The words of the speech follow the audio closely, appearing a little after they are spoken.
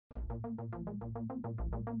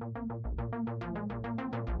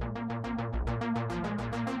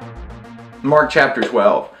Mark chapter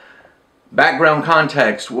 12. Background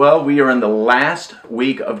context. Well, we are in the last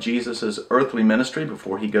week of Jesus' earthly ministry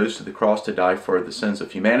before he goes to the cross to die for the sins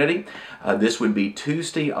of humanity. This would be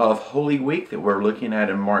Tuesday of Holy Week that we're looking at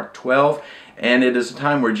in Mark 12. And it is a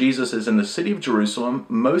time where Jesus is in the city of Jerusalem,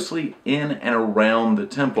 mostly in and around the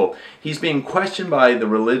temple. He's being questioned by the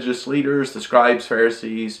religious leaders, the scribes,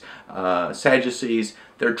 Pharisees, Sadducees.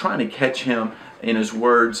 They're trying to catch him in his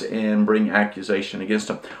words and bring accusation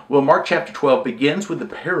against him. Well, Mark chapter 12 begins with the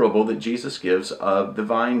parable that Jesus gives of the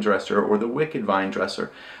vine dresser or the wicked vine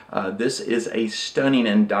dresser. This is a stunning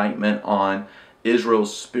indictment on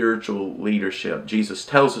Israel's spiritual leadership. Jesus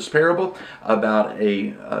tells this parable about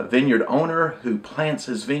a vineyard owner who plants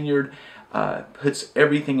his vineyard, puts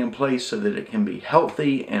everything in place so that it can be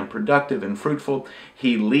healthy and productive and fruitful.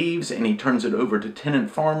 He leaves and he turns it over to tenant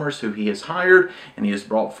farmers who he has hired, and he has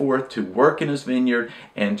brought forth to work in his vineyard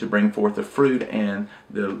and to bring forth the fruit and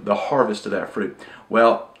the harvest of that fruit.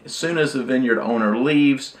 Well, as soon as the vineyard owner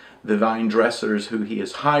leaves, the vine dressers who he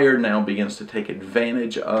has hired now begins to take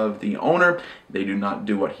advantage of the owner. They do not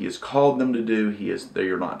do what he has called them to do. They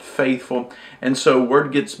are not faithful. And so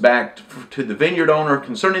word gets back to the vineyard owner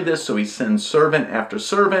concerning this. So he sends servant after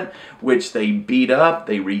servant, which they beat up,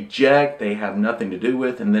 they reject, they have nothing to do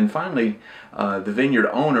with. And then finally, the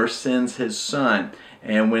vineyard owner sends his son.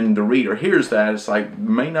 And when the reader hears that, it's like,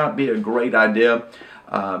 may not be a great idea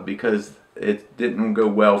because it didn't go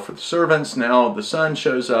well for the servants. Now the son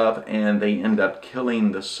shows up and they end up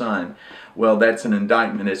killing the son. Well, that's an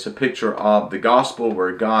indictment. It's a picture of the gospel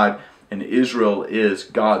where God and Israel is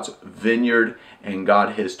God's vineyard, and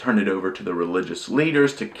God has turned it over to the religious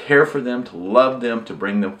leaders to care for them, to love them, to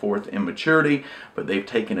bring them forth in maturity. But they've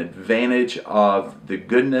taken advantage of the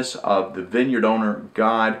goodness of the vineyard owner,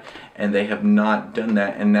 God, and they have not done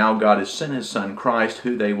that. And now God has sent his son Christ,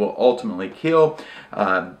 who they will ultimately kill.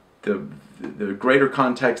 The greater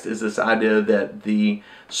context is this idea that the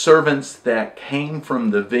servants that came from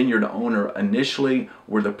the vineyard owner initially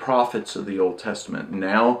were the prophets of the Old Testament.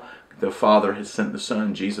 Now the Father has sent the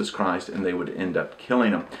Son, Jesus Christ, and they would end up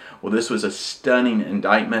killing him. Well, this was a stunning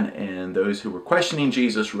indictment, and those who were questioning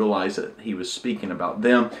Jesus realized that he was speaking about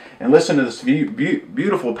them. And listen to this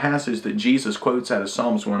beautiful passage that Jesus quotes out of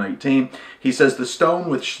Psalms 118. He says, "The stone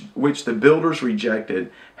which the builders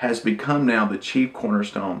rejected has become now the chief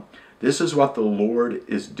cornerstone. This is what the Lord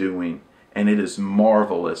is doing, and it is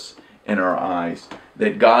marvelous in our eyes."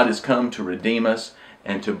 That God has come to redeem us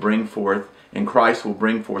and to bring forth, and Christ will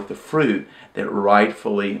bring forth the fruit that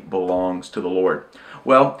rightfully belongs to the Lord.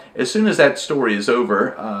 Well, as soon as that story is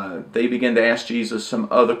over, they begin to ask Jesus some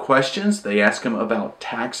other questions. They ask him about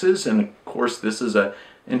taxes, and of course this is an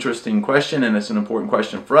interesting question, and it's an important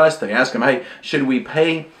question for us. They ask him, hey, should we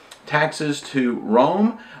pay taxes to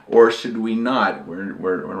Rome, or should we not?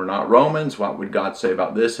 We're not Romans. What would God say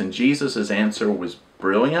about this? And Jesus' answer was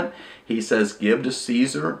brilliant. He says, give to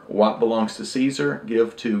Caesar what belongs to Caesar.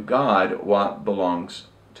 Give to God what belongs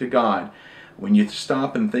to God. When you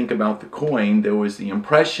stop and think about the coin, there was the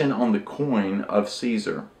impression on the coin of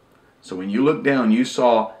Caesar. So when you look down, you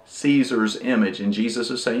saw Caesar's image. And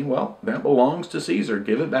Jesus is saying, well, that belongs to Caesar.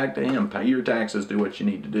 Give it back to him. Pay your taxes. Do what you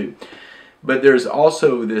need to do. But there's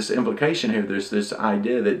also this implication here. There's this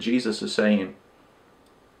idea that Jesus is saying,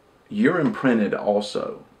 you're imprinted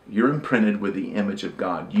also. You're imprinted with the image of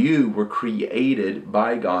God. You were created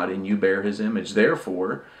by God and you bear his image.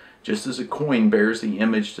 Therefore, just as a coin bears the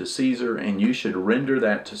image to Caesar and you should render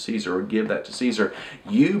that to Caesar or give that to Caesar,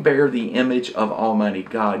 you bear the image of Almighty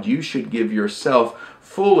God. You should give yourself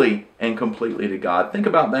fully and completely to God. Think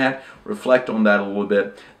about that. Reflect on that a little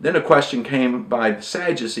bit. Then a question came by the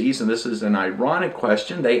Sadducees, and this is an ironic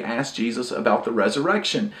question. They asked Jesus about the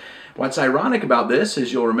resurrection. What's ironic about this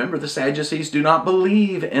is you'll remember the Sadducees do not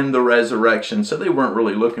believe in the resurrection, so they weren't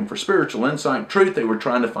really looking for spiritual insight, truth. They were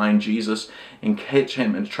trying to find Jesus and catch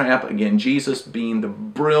him in a trap. Again, Jesus being the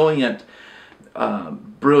brilliant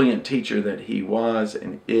teacher that he was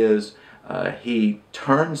and is, he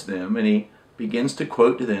turns them and he begins to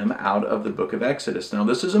quote to them out of the book of Exodus. Now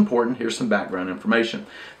this is important. Here's some background information.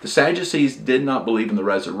 The Sadducees did not believe in the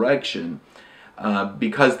resurrection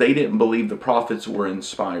because they didn't believe the prophets were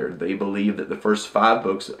inspired. They believed that the first 5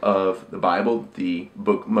 books of the Bible, the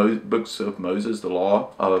books of Moses, the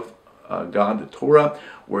law of God, the Torah,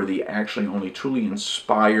 were the actually only truly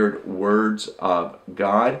inspired words of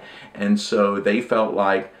God. And so they felt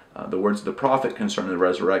like the words of the prophet concerning the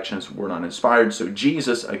resurrections were not inspired. So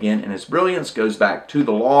Jesus, again, in his brilliance, goes back to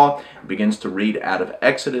the law, begins to read out of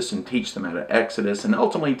Exodus and teach them out of Exodus, and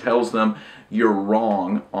ultimately tells them, you're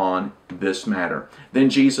wrong on this matter. Then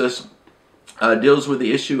Jesus deals with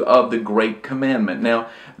the issue of the Great Commandment. Now,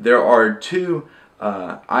 there are two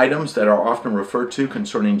items that are often referred to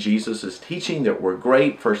concerning Jesus' teaching that were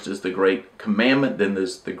great. First is the Great Commandment, then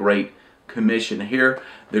there's the Great Commission. Here,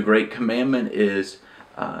 the Great Commandment is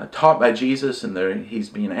taught by Jesus, and he's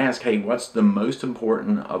being asked, hey, what's the most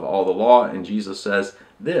important of all the law? And Jesus says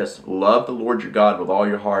this: love the Lord your God with all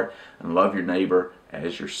your heart and love your neighbor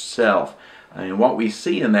as yourself. And what we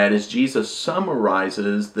see in that is Jesus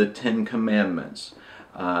summarizes the 10 Commandments.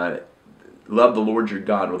 Love the Lord your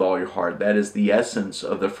God with all your heart. That is the essence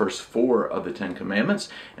of the first 4 of the 10 Commandments.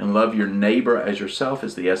 And love your neighbor as yourself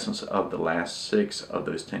is the essence of the last 6 of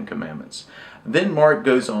those 10 Commandments. Then Mark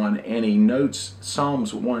goes on and he notes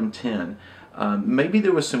Psalms 110. Maybe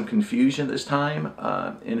there was some confusion this time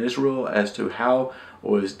in Israel as to how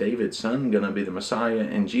was David's son going to be the Messiah,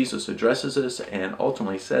 and Jesus addresses us and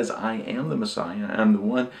ultimately says, I am the Messiah. I'm the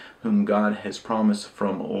one whom God has promised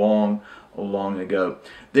from long ago.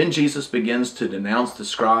 Then Jesus begins to denounce the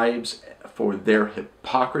scribes for their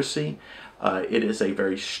hypocrisy. It is a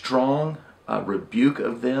very strong rebuke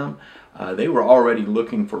of them. They were already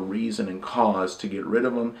looking for reason and cause to get rid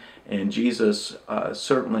of them, and Jesus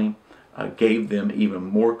certainly gave them even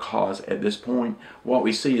more cause at this point. What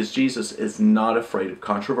we see is Jesus is not afraid of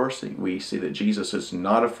controversy. We see that Jesus is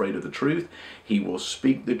not afraid of the truth. He will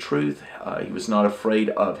speak the truth. He was not afraid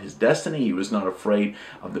of his destiny. He was not afraid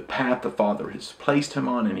of the path the Father has placed him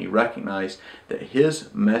on, and he recognized that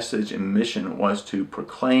his message and mission was to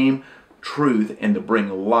proclaim truth and to bring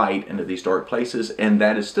light into these dark places. And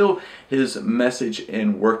that is still his message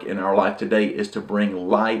and work in our life today, is to bring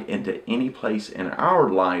light into any place in our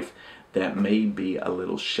life that may be a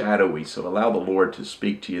little shadowy. So allow the Lord to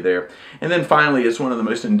speak to you there. And then finally, it's one of the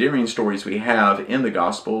most endearing stories we have in the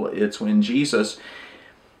gospel. It's when Jesus,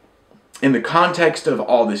 in the context of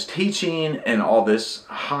all this teaching and all this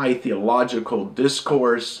high theological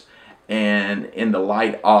discourse, and in the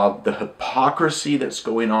light of the hypocrisy that's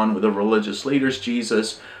going on with the religious leaders,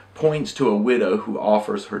 Jesus points to a widow who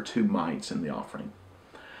offers her 2 mites in the offering.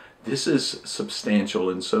 This is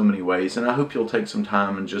substantial in so many ways, and I hope you'll take some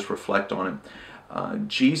time and just reflect on it.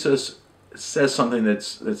 Jesus says something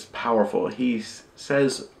that's powerful. He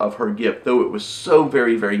says of her gift, though it was so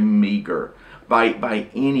very, very meager by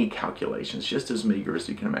any calculations, just as meager as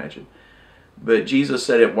you can imagine. But Jesus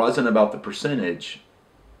said it wasn't about the percentage,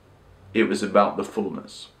 it was about the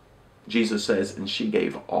fullness. Jesus says, and she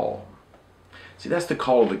gave all. See, that's the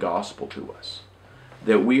call of the gospel to us,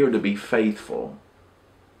 that we are to be faithful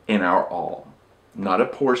in our all. Not a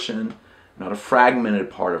portion, not a fragmented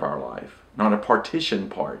part of our life, not a partition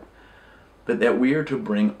part, but that we are to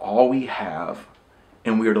bring all we have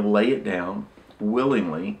and we are to lay it down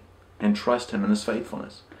willingly and trust him in his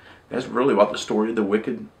faithfulness. That's really what the story of the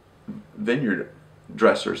wicked vineyard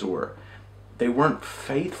dressers were. They weren't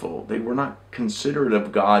faithful. They were not considerate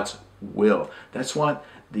of God's will. That's what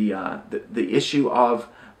the issue of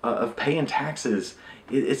paying taxes.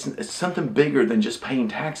 It's something bigger than just paying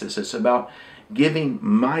taxes. It's about giving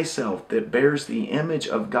myself that bears the image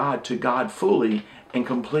of God to God fully and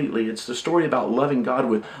completely. It's the story about loving God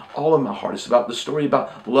with all of my heart. It's about the story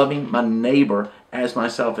about loving my neighbor as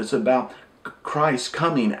myself. It's about Christ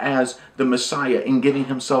coming as the Messiah and giving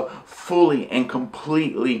himself fully and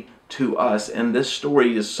completely to us. And this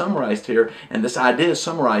story is summarized here, and this idea is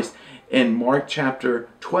summarized in Mark chapter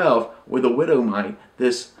 12 with a widow mite,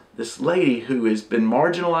 this lady who has been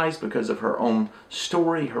marginalized because of her own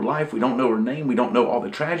story, her life. We don't know her name. We don't know all the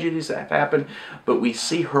tragedies that have happened, but we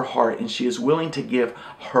see her heart, and she is willing to give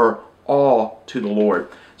her all to the Lord.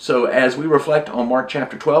 So as we reflect on Mark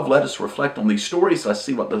chapter 12, let us reflect on these stories. Let's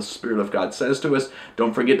see what the Spirit of God says to us.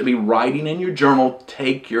 Don't forget to be writing in your journal.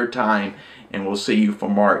 Take your time, and we'll see you for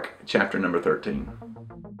Mark chapter number 13.